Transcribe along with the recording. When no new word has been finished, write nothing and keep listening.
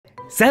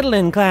Settle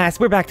in, class,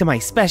 we're back to my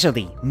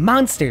specialty,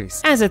 monsters.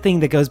 As a thing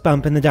that goes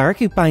bump in the dark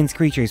who finds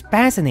creatures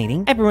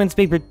fascinating, everyone's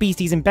favorite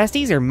beasties and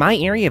besties are my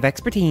area of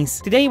expertise.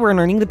 Today we're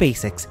learning the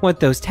basics, what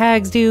those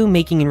tags do,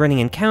 making and running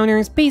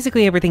encounters,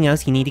 basically everything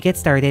else you need to get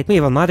started. We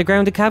have a lot of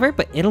ground to cover,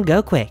 but it'll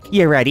go quick.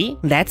 You ready?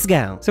 Let's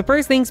go. So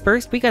first things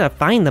first, we gotta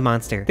find the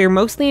monster. They're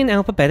mostly in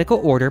alphabetical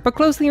order, but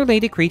closely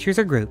related creatures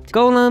are grouped.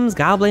 Golems,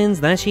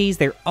 goblins, lushies,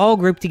 they're all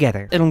grouped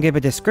together. It'll give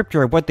a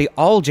descriptor of what they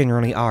all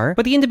generally are,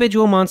 but the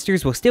individual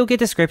monsters will still get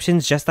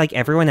descriptions just like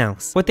everyone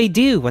else. What they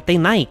do, what they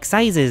like,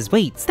 sizes,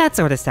 weights, that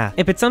sort of stuff.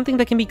 If it's something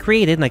that can be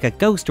created like a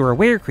ghost or a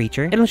were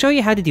creature, it'll show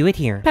you how to do it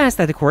here. Past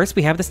that, of course,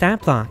 we have the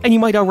stat block. And you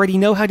might already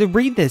know how to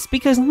read this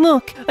because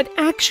look, an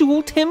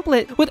actual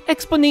template with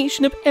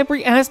explanation of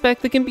every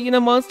aspect that can be in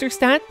a monster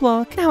stat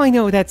block. Now I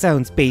know that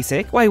sounds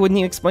basic. Why wouldn't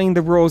you explain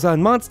the rules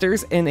on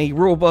monsters in a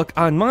rulebook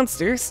on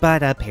monsters?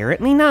 But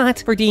apparently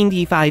not. For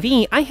D&D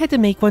 5e, I had to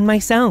make one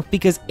myself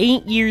because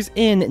 8 years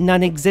in,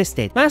 none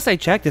existed. Last I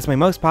checked, it's my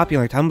most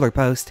popular Tumblr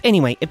post.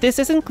 Anyway, if this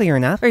isn't clear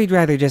enough, or you'd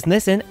rather just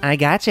listen, I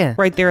gotcha.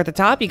 Right there at the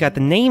top, you got the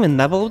name and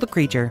level of the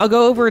creature. I'll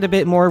go over it a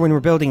bit more when we're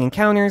building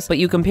encounters, but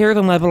you compare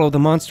the level of the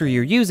monster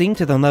you're using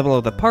to the level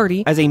of the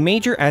party as a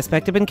major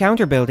aspect of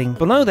encounter building.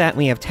 Below that,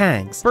 we have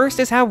tags. First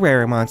is how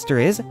rare a monster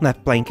is,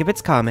 left blank if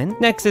it's common.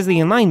 Next is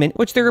the alignment,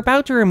 which they're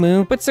about to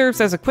remove, but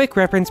serves as a quick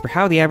reference for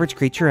how the average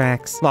creature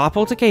acts.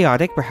 Lawful to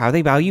chaotic for how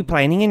they value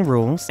planning and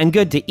rules, and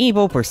good to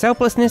evil for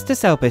selflessness to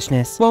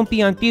selfishness. Won't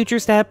be on future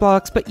stat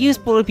blocks, but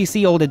useful if you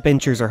see old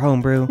adventures or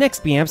homebrew.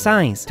 Next, we have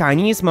size.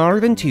 Tiny is smaller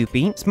than 2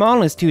 feet,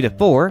 small is 2 to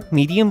 4,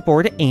 medium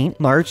 4 to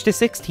 8, large to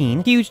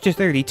 16, huge to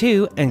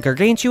 32, and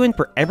gargantuan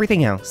for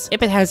everything else.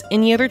 If it has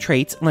any other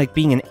traits, like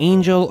being an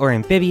angel or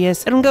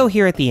amphibious, it'll go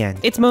here at the end.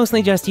 It's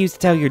mostly just used to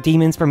tell your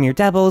demons from your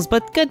devils,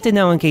 but good to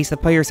know in case the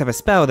players have a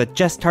spell that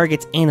just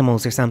targets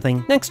animals or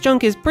something. Next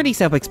chunk is pretty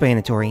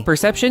self-explanatory.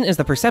 Perception is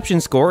the perception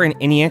score in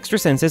any extra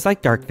senses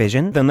like dark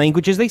vision, the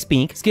languages they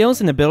speak,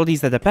 skills and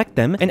abilities that affect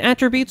them, and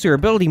attributes or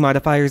ability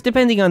modifiers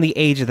depending on the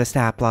age of the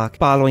stat block.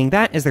 Following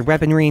that is their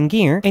weaponry and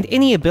gear, and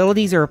any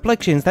abilities or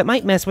afflictions that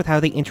might mess with how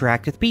they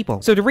interact with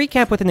people. So to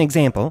recap with an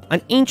example,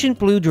 an ancient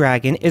blue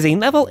dragon is a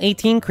level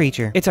 18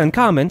 creature. It's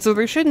uncommon, so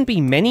there shouldn't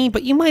be many,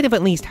 but you might have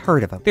at least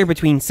heard of them. They're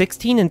between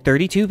 16 and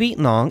 32 feet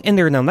long, and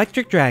they're an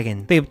electric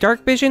dragon. They have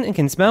dark vision and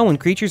can smell when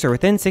creatures are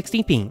within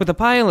 60 feet, with a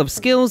pile of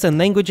skills and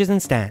languages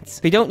and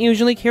stats. They don't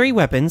usually carry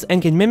weapons,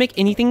 and can mimic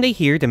anything they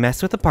hear to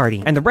mess with the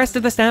party. And the rest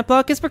of the stat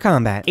block is for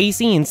combat.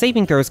 AC and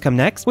saving throws come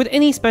next, with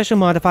any special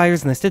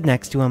modifiers listed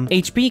next to them.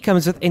 HP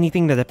comes with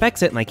anything that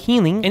affects it like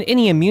healing, and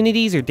any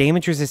immunities or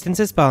damage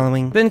resistances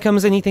following. Then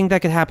comes anything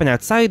that could happen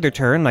outside their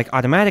turn like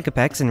automatic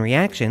effects and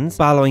reactions.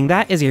 Following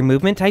that is your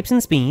movement types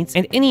and speeds,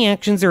 and any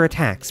actions or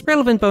attacks.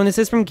 Relevant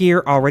bonuses from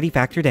gear already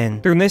factored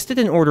in. They're listed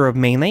in order of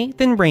melee,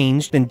 then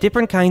ranged, then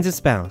different kinds of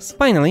spells.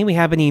 Finally, we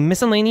have any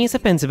miscellaneous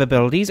offensive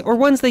abilities or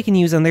ones they can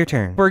use on their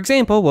turn. For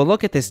example, we'll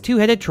look at this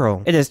two-headed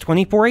troll. It has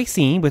 24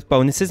 AC with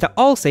bonuses to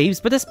all saves,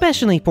 but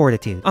especially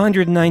fortitude.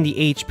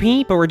 190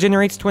 HP, but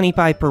regenerates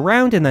 25 per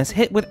round unless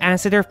hit with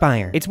acid or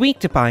fire. It's weak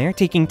to fire,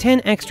 taking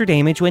 10 extra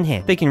damage when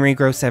hit. They can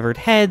regrow severed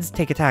heads,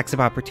 take attacks of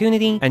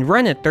opportunity, and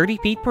run at 30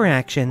 feet per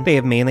action. They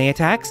have melee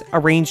attacks, a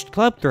ranged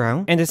club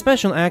throw, and a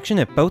special action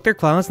if both their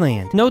claws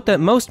land. Note that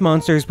most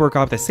monsters work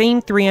off the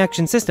same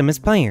 3-action system as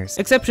players.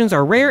 Exceptions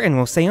are rare and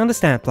will say on the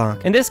stat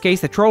block. In this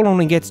case, the troll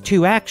only gets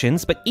 2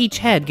 actions, but each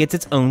head gets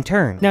its own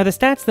turn. Now the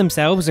stats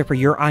themselves are for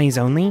your eyes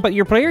only, but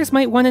your players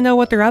might want to know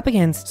what they're up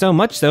against, so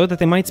much so that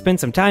they might spend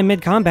some time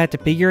mid-combat to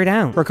figure it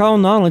out. Recall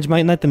knowledge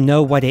might let them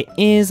know what it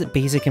is,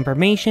 basic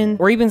information,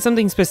 or even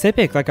something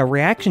specific like a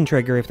reaction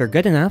trigger if they're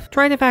good enough.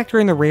 Try to factor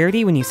in the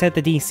rarity when you set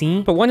the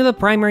DC, but one of the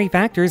primary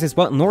factors is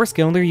what lore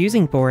skill they're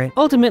using for it.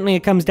 Ultimately,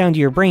 it comes down to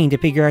your brain to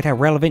figure out how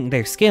relevant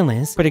their skill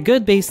is, but a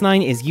good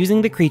baseline is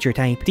using the creature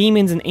type.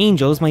 Demons and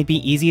angels might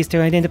be easiest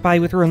to identify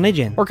with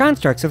religion, or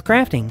constructs with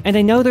crafting. And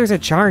I know there's a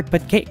chart,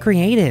 but get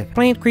creative.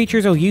 Plant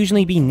creatures will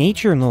usually be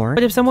nature lore,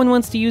 but if someone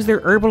wants to use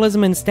their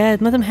herbalism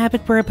instead, let them have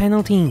it for a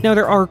penalty. Now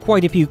there are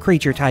quite a few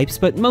creature types,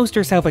 but most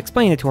are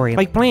self-explanatory,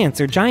 like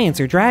plants or giants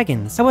or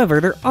dragons. However,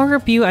 there are a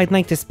few I'd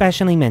like to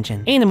specially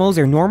mention. Animals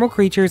are normal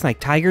creatures like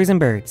tigers and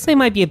birds. They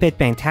might be a bit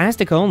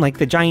fantastical, like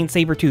the giant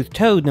saber-toothed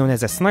toad known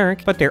as a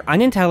slurk, but they're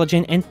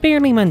unintelligent and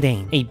fairly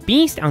mundane. A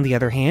beast, on the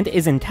other hand,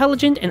 is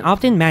intelligent and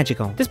often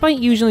magical, despite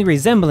usually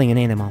resembling an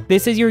animal.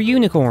 This is your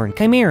unicorn,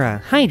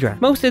 chimera, hydra.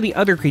 Most of the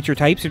other creature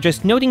types are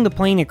just noting the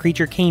plane a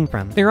creature came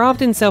from. They're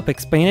often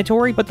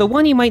self-explanatory, but the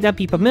one you might not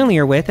be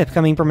familiar with if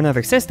coming from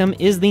another system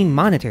is the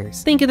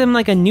monitors. Think of them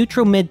like a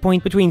neutral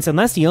midpoint between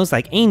celestials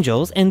like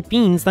angels and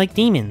fiends like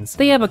demons.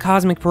 They have a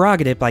cosmic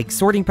prerogative like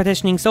sorting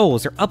petitioning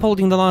souls or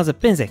upholding the laws of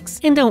physics,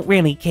 and don't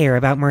really care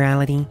about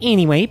morality.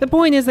 Anyway, the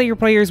point is that your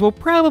players will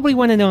probably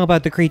want to know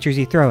about the creatures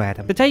you throw at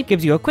them. The type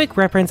gives you a quick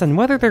reference on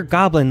whether their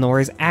goblin lore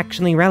is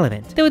actually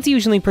relevant, though it's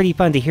usually pretty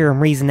fun to hear them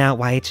reason out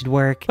why it should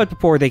work. But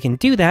before they can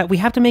do that, we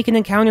have to make an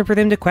encounter for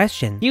them to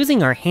question,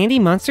 using our handy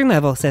monster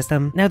level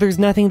system. Now there's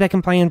nothing that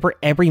can plan for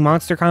every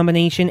monster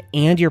combination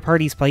and your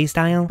party's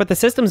playstyle, but the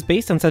system's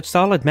based on such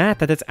solid math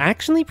that it's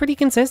actually pretty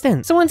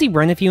consistent. So once you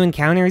run a few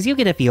encounters, you'll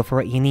get a feel for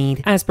what you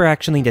need. As for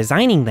actually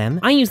designing them,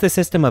 I use the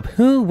system of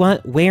who,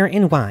 what, where,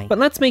 and why. But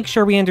let's make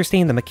sure we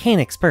understand the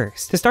mechanics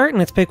first. To start,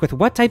 let's pick with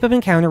what type of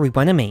encounter we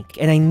want to make,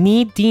 and I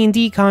need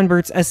D&D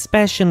converts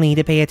especially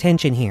to pay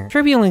attention here.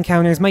 Trivial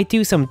encounters might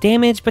do some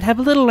damage, but have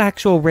little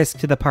actual risk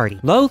to the party.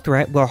 Low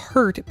threat will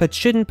hurt, but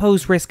shouldn't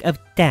pose risk of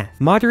death.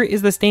 Moderate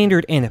is the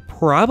standard and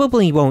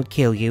probably won't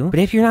kill you, but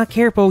if you're not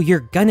careful, you're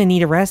gonna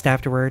need a rest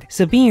afterward.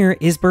 Severe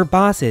is for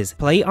bosses.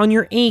 Play on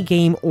your A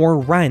game or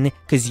run,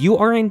 cause you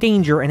are in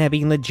danger and have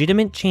a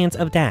legitimate chance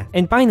of death.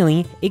 And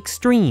finally,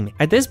 extreme.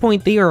 At this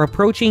point, they are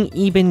approaching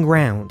even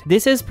ground.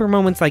 This is for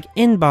moments like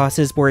end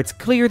bosses where it's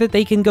clear that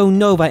they can go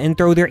Nova and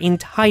throw their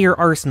entire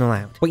arsenal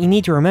out. What you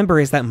need to remember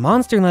is that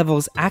monster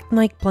levels act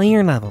like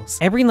player levels.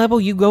 Every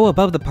level you go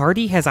above the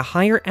party has a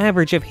higher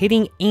average of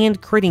hitting and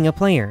critting a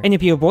player. And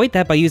if you avoid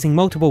that by using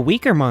multiple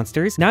weaker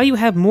monsters, now you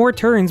have more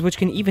turns which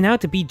can even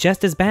out to be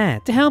just as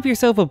bad. To help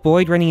yourself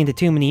avoid running into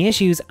too many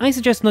issues, I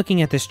suggest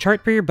looking at this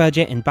chart for your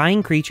budget and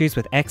buying creatures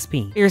with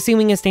XP. You're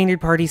assuming a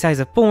standard party size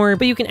of 4,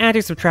 but you can add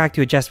or subtract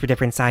to adjust for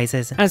different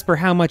sizes. As for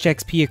how much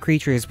XP a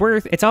creature is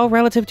worth, it's all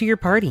relative to your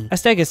party. A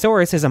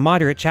Stegosaurus is a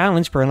moderate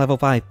challenge for a level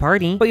 5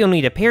 party, but you'll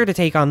need a pair to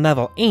take on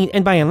level 8,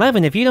 and by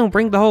 11 if you don't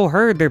bring the whole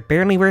herd, they're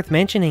barely worth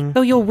mentioning.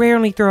 Though you'll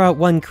rarely throw out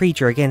one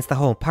creature against the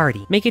whole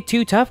party. Make it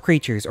 2 tough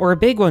creatures, or a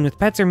big one with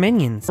pets or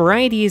minions.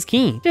 Variety is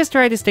key. Just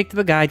try to stick to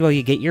the guide while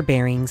you get your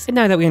bearings. And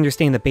now that we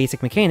understand the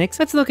basic mechanics,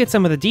 let's look at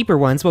some of the deeper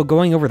ones while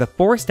going over the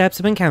 4 steps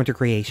of encounter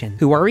creation.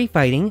 Who are we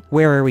fighting?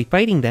 Where are we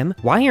fighting them?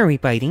 Why are we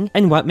fighting?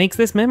 And what makes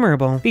this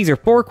memorable? These are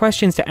 4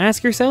 questions to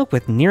ask yourself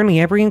with nearly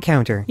every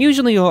encounter.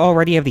 Usually you'll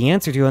already have the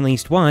answer to at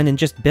least one and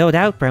just build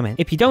out from it.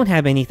 If you don't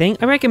have anything,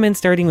 I recommend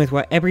starting with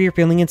whatever you're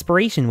feeling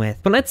inspiration with.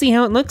 But let's see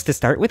how it looks to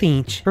start with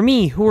each. For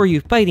me, who are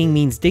you fighting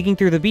means digging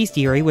through the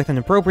bestiary with an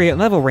appropriate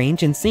level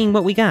range and seeing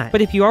what we got.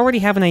 But if you already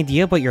have an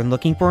idea of what you're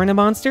looking for in a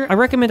monster, I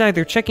recommend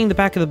either checking the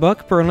back of the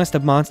book for a list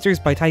of monsters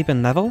by type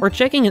and level, or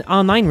checking an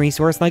online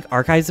resource like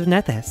Archives of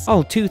Nethys.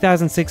 All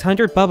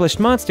 2,600 published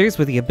monsters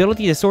with the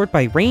ability to sort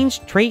by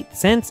range, trait,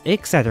 sense,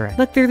 etc.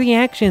 Look through the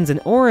actions and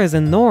auras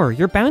and lore,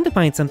 you're bound to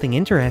find something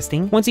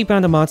interesting. Once you've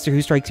found a monster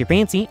who strikes your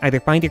fancy, either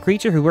find a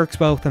creature who works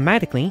well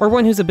thematically, or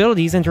one whose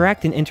abilities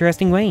interact in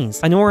interesting ways.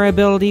 An aura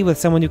ability with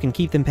someone who can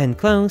keep them pinned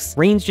close,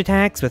 ranged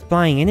attacks with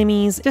flying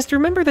enemies. Just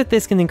remember that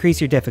this can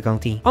increase your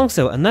difficulty.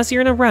 Also, unless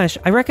you're in a rush,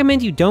 I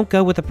recommend you don't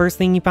go with the first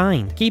thing you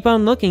find. Keep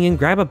on looking and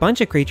grab a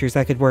bunch of creatures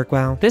that could work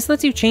well. This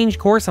lets you change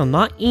course a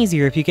lot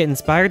easier if you get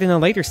inspired in a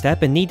later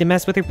step and need to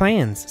mess with your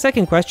plans.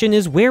 Second question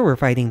is where we're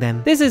fighting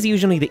them. This is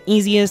usually the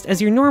easiest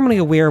as you're normally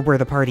aware of where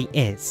the party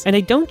is. And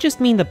I don't just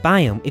mean the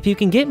biome. If you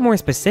can get more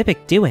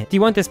specific, do it. Do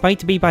you want this fight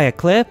to be by a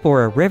cliff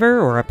or a river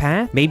or a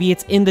path? Maybe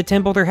it's in the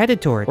temple they're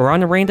headed toward or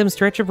on a random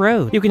stretch of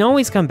road. You can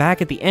always come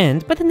back at the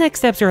end, but the next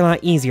steps are a lot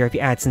easier if you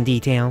add some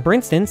detail. For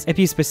instance, if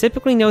you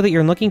specifically know that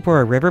you're looking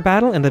for a river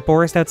battle in the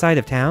forest outside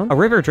of town, a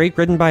river drake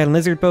ridden by a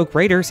lizard folk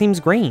raider seems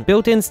great.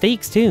 Built-in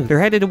stakes too. They're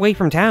headed away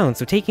from town,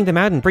 so taking them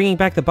out and bringing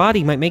back the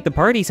body might make the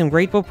party some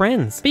grateful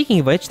friends. Speaking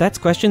of which, that's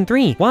question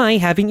 3. Why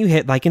haven't you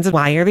hit Lycans?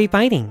 Why are they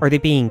fighting? Are they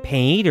being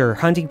paid or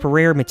hunting for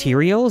rare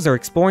materials or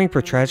exploring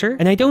for treasure?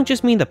 And I don't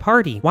just mean the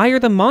party. Why are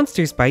the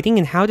monsters fighting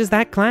and how does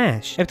that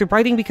clash? If they're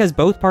fighting because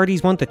both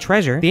parties want the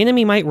treasure, the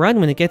enemy might run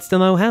when it gets to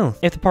low health.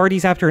 If the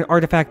party's after an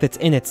artifact that's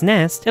in its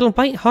nest, it'll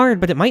fight hard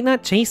but it might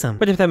not chase them.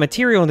 But if that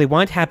material they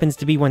want happens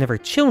to be one of her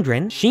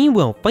children, she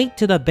will fight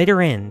to the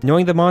bitter end.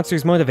 Knowing the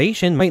monster's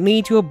motivation might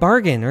lead to a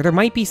bargain, or there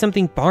might be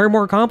something far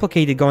more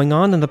complicated going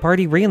on than the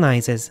party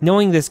realizes.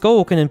 Knowing this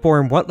goal can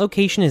inform what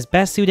location is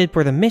best suited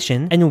for the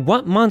mission and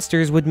what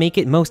monsters would make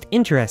it most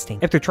interesting.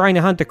 If they're trying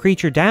to hunt the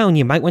creature down,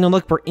 you might want to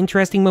look for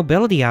interesting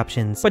mobility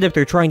options. But if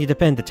they're trying to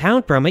defend the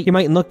town from it, you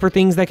might look for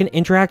things that can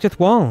interact with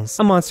walls.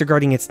 A monster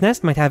guarding its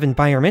nest might have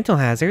environmental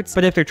hazards,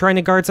 but if they're trying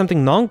to guard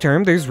something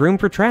long-term, there's room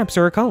for traps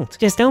or a cult.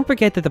 Just don't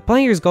forget that the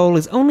player's goal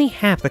is only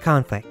half the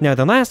conflict. Now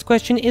the last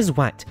question is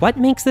what? What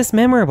makes this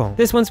memorable?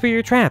 This one's for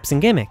your traps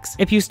and gimmicks.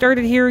 If you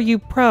started here, you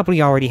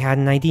probably already had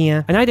an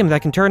idea. An item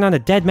that can turn on a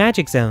dead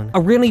magic zone.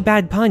 A really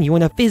bad pun you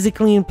want to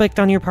physically inflict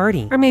on your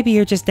party. Or maybe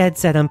you're just dead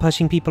set on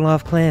pushing people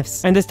off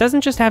cliffs. And this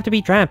doesn't just have to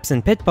be traps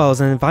and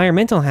pitfalls and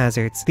environmental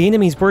hazards. The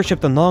enemies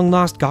worship the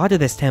long-lost god of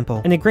this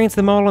temple, and it grants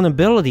them all an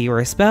ability or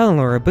a spell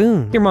or a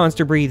boon. Your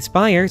monster breathes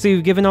fire, so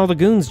you've given all the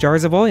goons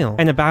jars of oil.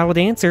 And a valid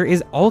answer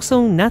is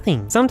also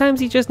nothing.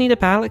 Sometimes you just need a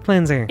palate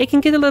cleanser. It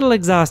can get a little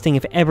exhausting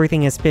if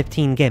everything has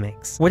 15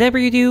 gimmicks. Whatever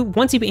you do,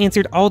 once you've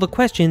answered all the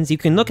questions, you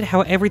can look at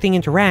how everything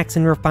interacts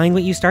and refine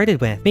what you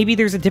started with. Maybe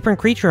there's a different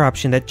creature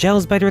option that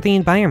gels better with the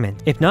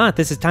environment. If not,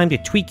 this is time to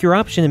tweak your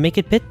option and make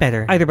it fit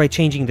better, either by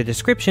changing the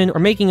description or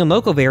making a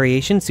local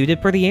variation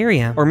suited for the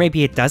area. Or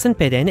maybe it doesn't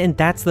fit in and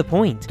that's the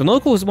point. The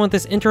locals want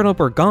this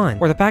interloper gone,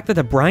 or the fact that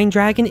the brine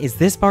dragon is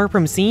this far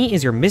from sea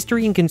is your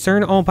mystery and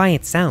concern all by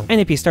itself. And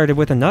if you started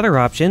with another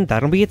option,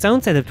 that'll be its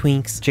own set of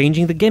tweaks,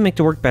 changing the gimmick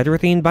to work better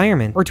with the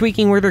environment, or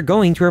tweaking where they're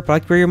going to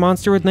reflect where your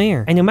monster would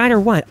lair. And no matter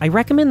what, I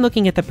recommend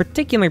looking at the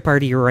particular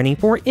party you're running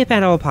for if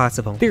at all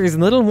possible. There is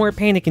little more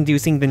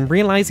panic-inducing than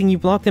realizing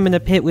you've locked them in a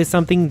pit with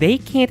something they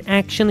can't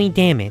actually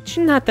damage.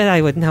 which, not that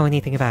I would know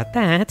anything about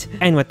that.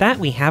 And with that,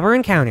 we have our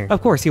encounter.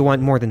 Of course, you'll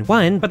want more than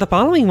one, but the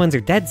following ones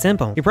are dead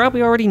simple. You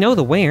probably already know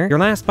the where, your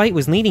last fight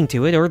was leading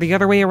to it, or the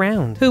other way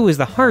around. Who is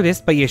the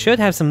hardest, but you should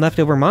have some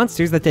leftover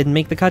monsters that didn't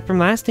make the cut from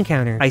last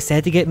encounter. I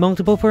said to get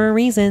multiple for a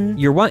reason.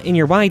 Your what and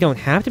your why don't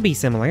have to be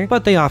similar,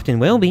 but they often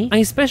will be. I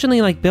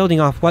especially like building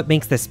off what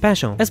makes this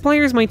special, as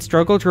players might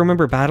struggle to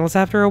remember battles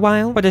after a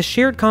while, but a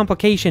shared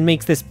complication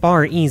makes this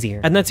far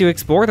easier, and lets you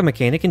explore the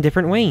mechanic in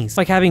different ways,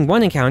 like having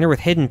one encounter with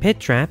hidden pit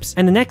traps,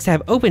 and the next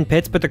have open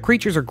pits but the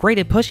creatures are great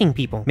at pushing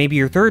people. Maybe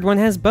your third one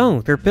has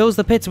both, or fills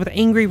the pits with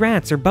angry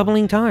rats or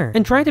bubbling tar.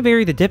 And try to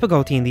vary the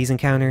difficulty in these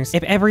encounters.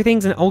 If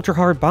everything's an ultra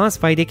hard boss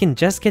fight, it can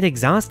just get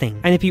exhausting,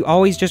 and if you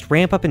always just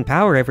ramp up in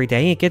power every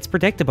day, it gets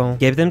predictable.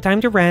 Give them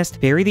time to rest,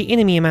 vary the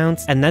enemy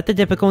amounts, and let the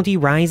difficulty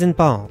rise and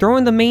fall. Throw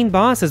in the main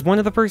boss as one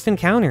of the first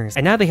encounters,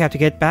 and now they have to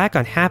get back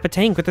on half a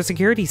tank with the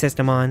security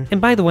system on.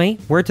 And by the way,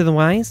 word to the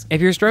wise,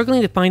 if you're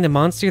struggling to find a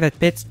monster that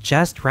fits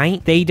just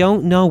right, they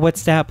don't know what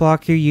stat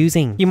block you're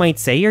using. You might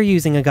say you're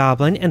using a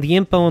goblin, and the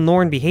info and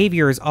lore and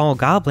behavior is all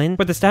goblin,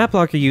 but the stat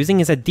block you're using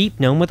is a deep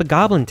gnome with a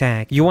goblin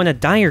tag. You want a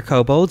dire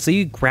kobold, so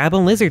you grab a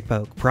lizard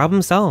folk.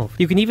 Problem solved.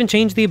 You can even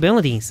change the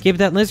abilities. Give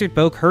that lizard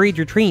folk hurried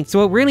retreat,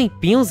 so it really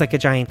feels like a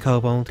giant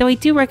kobold. Though I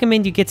do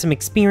recommend you get some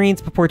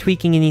experience before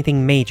tweaking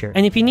anything major,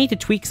 and if you need to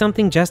tweak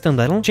something just a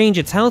little, change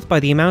its health by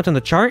the amount on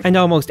the chart, and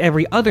almost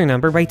every other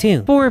number by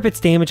 2, or if it's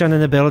damage on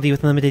an ability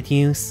with limited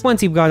use.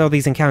 Once you've got all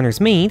these encounters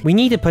made, we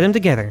need to put them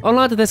together. A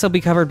lot of this will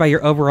be covered by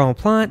your overall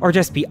plot, or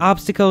just be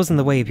obstacles in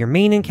the way of your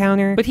main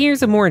encounter, but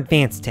here's a more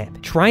advanced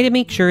tip. Try to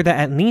make sure that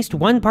at least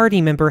one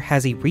party member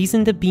has a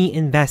reason to be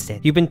invested.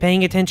 You've been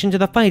paying attention to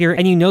the fighter,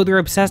 and you know they're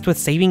obsessed with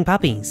saving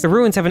puppies. The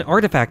ruins have an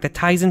artifact that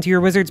ties into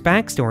your wizard's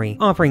backstory.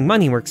 Offering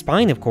money works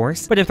fine, of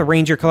course, but if the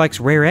ranger collects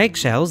rare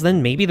eggshells,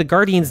 then maybe the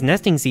guardian's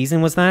nesting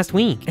season was last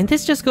week. And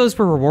this just goes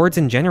for rewards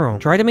in general.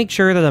 Try to make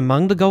sure that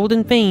among the gold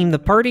and fame, the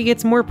party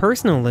gets more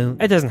personal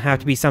loot. It doesn't have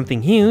to be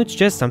something huge,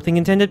 just something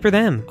intended for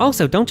them.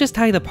 Also, don't just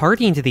tie the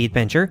party into the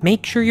adventure,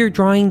 make sure you're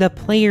drawing the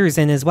players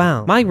in as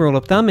well. My rule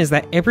of thumb is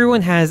that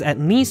everyone has at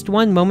least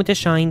one moment to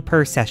shine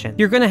per session.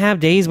 You're gonna have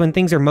days when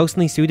things are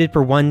mostly suited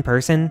for one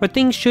person, but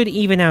things should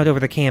even out over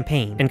the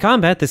campaign. In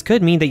combat, this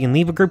could mean that you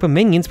leave a group of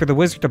minions for the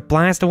wizard to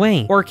blast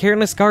away, or a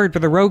careless guard for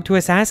the rogue to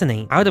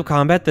assassinate. Out of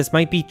combat, this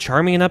might be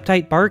charming an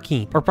uptight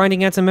barkeep, or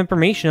finding out some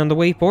information on the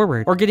way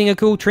forward, or getting a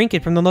cool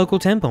trinket from the local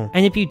temple.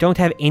 And if you don't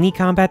have any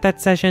combat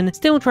that session,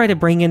 still try to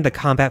bring in the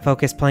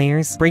combat-focused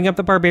players. Bring up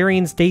the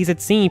barbarian's days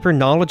at sea for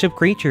knowledge of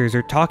creatures,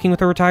 or talking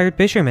with a retired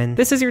fisherman.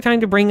 This is your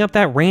time to bring up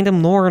that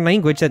random lore or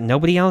language that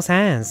nobody else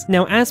has.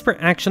 Now, as for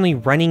actually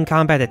running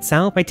combat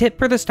itself, my tip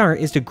for the start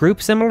is to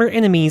group similar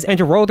enemies and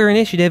to roll their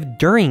initiative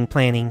during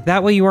planning.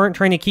 That way you aren't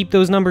trying to keep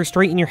those numbers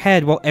straight in your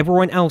head while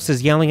everyone else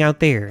is yelling out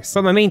theirs.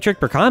 But my main trick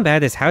for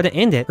combat is how to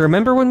end it.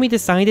 Remember when we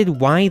decided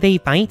why they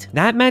fight?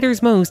 That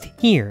matters most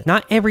here.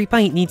 Not every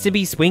fight needs to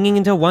be swinging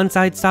until one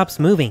side stops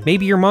moving.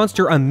 Maybe your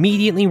monster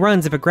immediately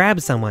runs if it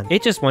grabs someone.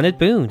 It just wanted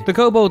food. The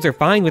kobolds are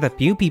fine with a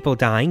few people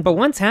dying, but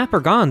once half are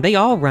gone, they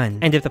all run.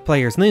 And if the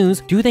players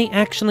lose, do they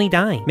actually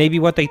die? Maybe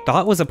what they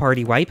thought was a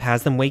party wipe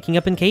has them waking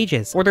up in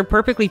cages, or they're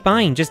perfectly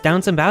fine, just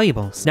down some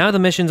valuables. Now the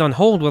mission's on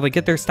hold while they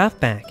get their stuff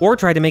back, or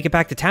try to make it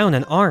back to town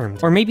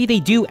unarmed. Or maybe they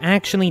do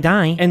actually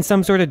die, and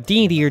some sort of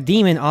deity or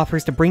demon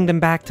offers to bring them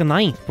back to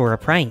life for a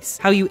price.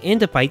 How you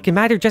end a fight can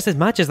matter just as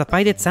much as the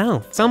fight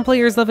itself. Some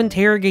players love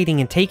interrogating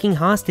and taking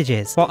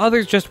hostages, while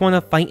others just want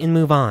to fight and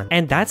move on.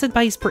 And that's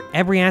advice for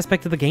every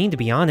aspect of the game, to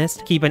be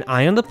honest. Keep an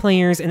eye on the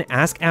players and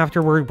ask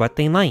afterward what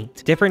they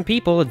liked. Different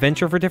people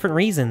adventure for different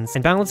reasons,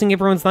 and balancing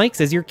everyone's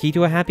likes is your key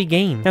to a happy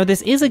game. Now,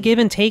 this is a give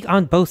and take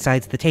on both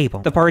sides of the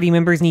table. The party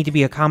members need to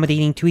be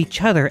accommodating to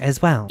each other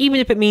as well, even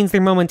if it means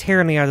they're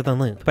momentarily out of the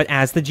loop. But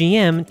as the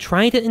GM,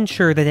 try to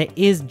ensure that it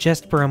is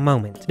just for a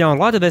moment. Now, a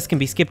lot of this can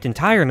be skipped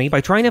entirely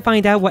by trying to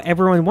find out what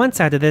everyone wants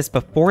out of this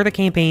before the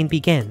campaign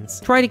begins.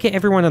 Try to get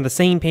everyone on the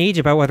same page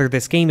about whether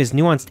this game is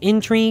nuanced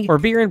intrigue, or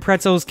beer and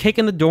pretzels kick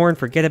in the door and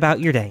forget about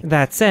your day.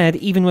 That said,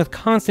 even with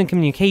constant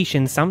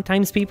communication,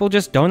 sometimes people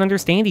just don't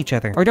understand each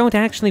other, or don't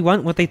actually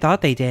want what they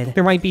thought they did.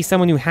 There might be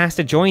someone who has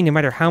to join no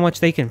matter how much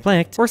they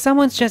conflict, or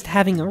someone's just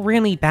having a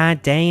really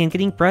bad day and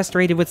getting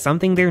frustrated with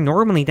something they're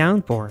normally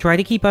down for. Try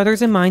to keep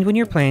others in mind when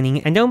you're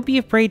planning, and don't be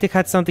afraid to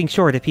cut something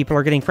short if people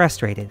are getting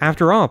frustrated.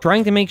 After all,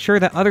 trying to make sure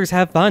that others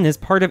have fun is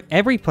part of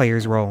every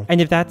player's role.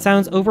 And if that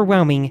sounds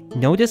overwhelming,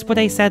 notice what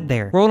I said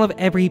there. Role of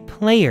every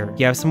player.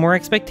 You have some more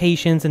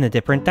expectations and a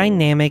different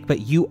dynamic,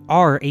 but you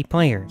are a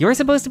player. You're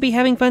supposed to be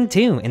having fun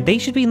too, and they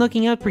should be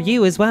looking out for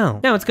you as well.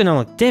 Now, it's gonna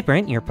look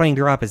different. You're playing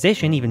their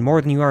opposition even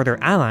more than you are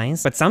their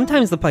allies, but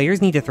sometimes the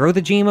players need to throw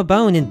the GM a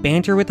bone and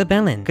banter with the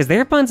villain, because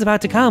their fun's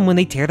about to come when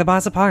they tear the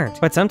boss apart.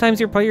 But sometimes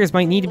your players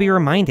might need to be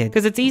reminded,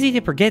 because it's easy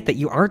to forget that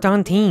you aren't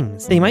on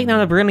teams. They might not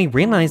have really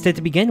realized it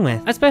to begin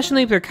with,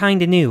 especially if they're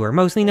kinda new or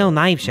mostly know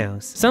live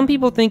shows. Some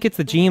people think it's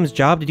the GM's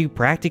job to do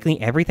practically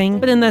everything,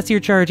 but unless you're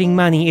charging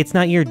money, it's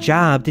not your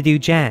job to do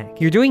jack.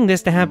 You're doing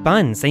this to have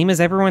fun, same as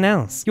everyone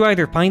else. You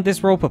either find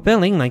this role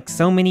fulfilling, like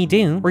so many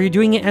do, or you're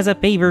doing it as a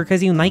favor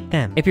because you like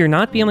them. If you're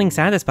not feeling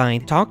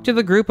satisfied, talk to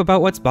the group group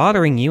about what's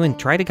bothering you and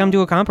try to come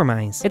to a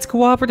compromise. It's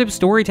cooperative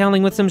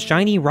storytelling with some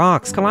shiny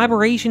rocks.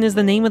 Collaboration is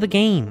the name of the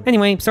game.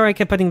 Anyway, sorry I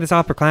kept putting this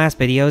off for class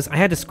videos. I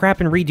had to scrap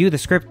and redo the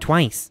script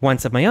twice.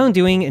 Once of my own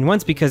doing, and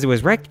once because it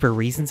was wrecked for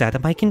reasons out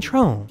of my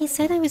control. I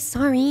said I was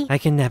sorry. I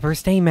can never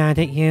stay mad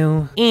at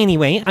you.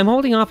 Anyway, I'm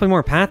holding off on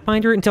more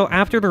Pathfinder until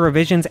after the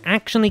revisions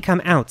actually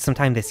come out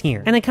sometime this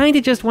year. And I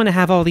kinda just want to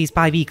have all these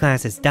 5e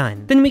classes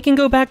done. Then we can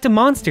go back to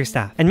monster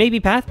stuff, and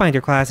maybe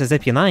Pathfinder classes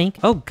if you like.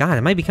 Oh god,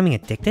 am I becoming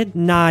addicted?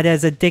 Not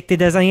as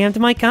addicted as I am to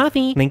my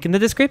coffee. Link in the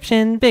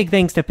description. Big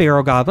thanks to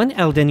Feral Goblin,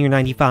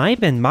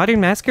 Eldenir95, and Modern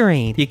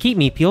Masquerade. You keep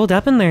me fueled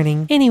up and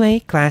learning. Anyway,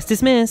 class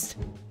dismissed.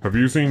 Have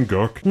you seen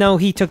Guck? No,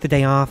 he took the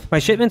day off. My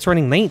shipment's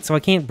running late, so I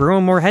can't brew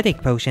him more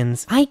headache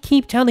potions. I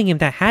keep telling him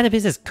that hat of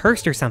his is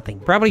cursed or something.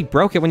 Probably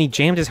broke it when he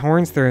jammed his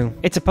horns through.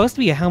 It's supposed to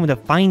be a helmet of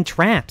fine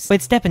traps, but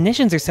its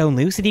definitions are so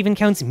loose it even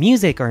counts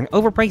music or an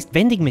overpriced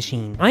vending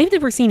machine. I've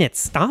never seen it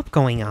stop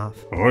going off.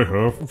 I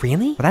have.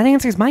 Really? Well, that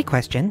answers my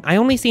question. I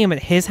only see him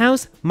at his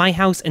house, my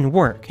house, and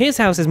work. His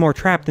house is more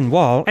trap than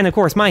wall, and of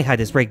course my hut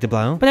is rigged to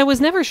blow, but I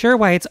was never sure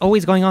why it's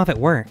always going off at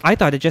work. I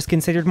thought it just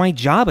considered my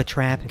job a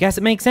trap. Guess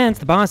it makes sense,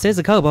 the boss is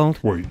a kobold.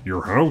 Wait,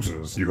 your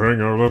houses? You hang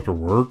out after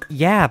work?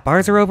 Yeah,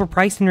 bars are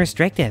overpriced and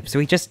restrictive, so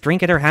we just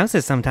drink at our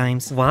houses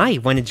sometimes. Why?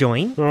 Want to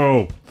join?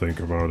 I'll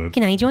think about it.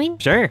 Can I join?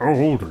 Sure. How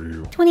old are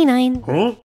you? 29. Huh?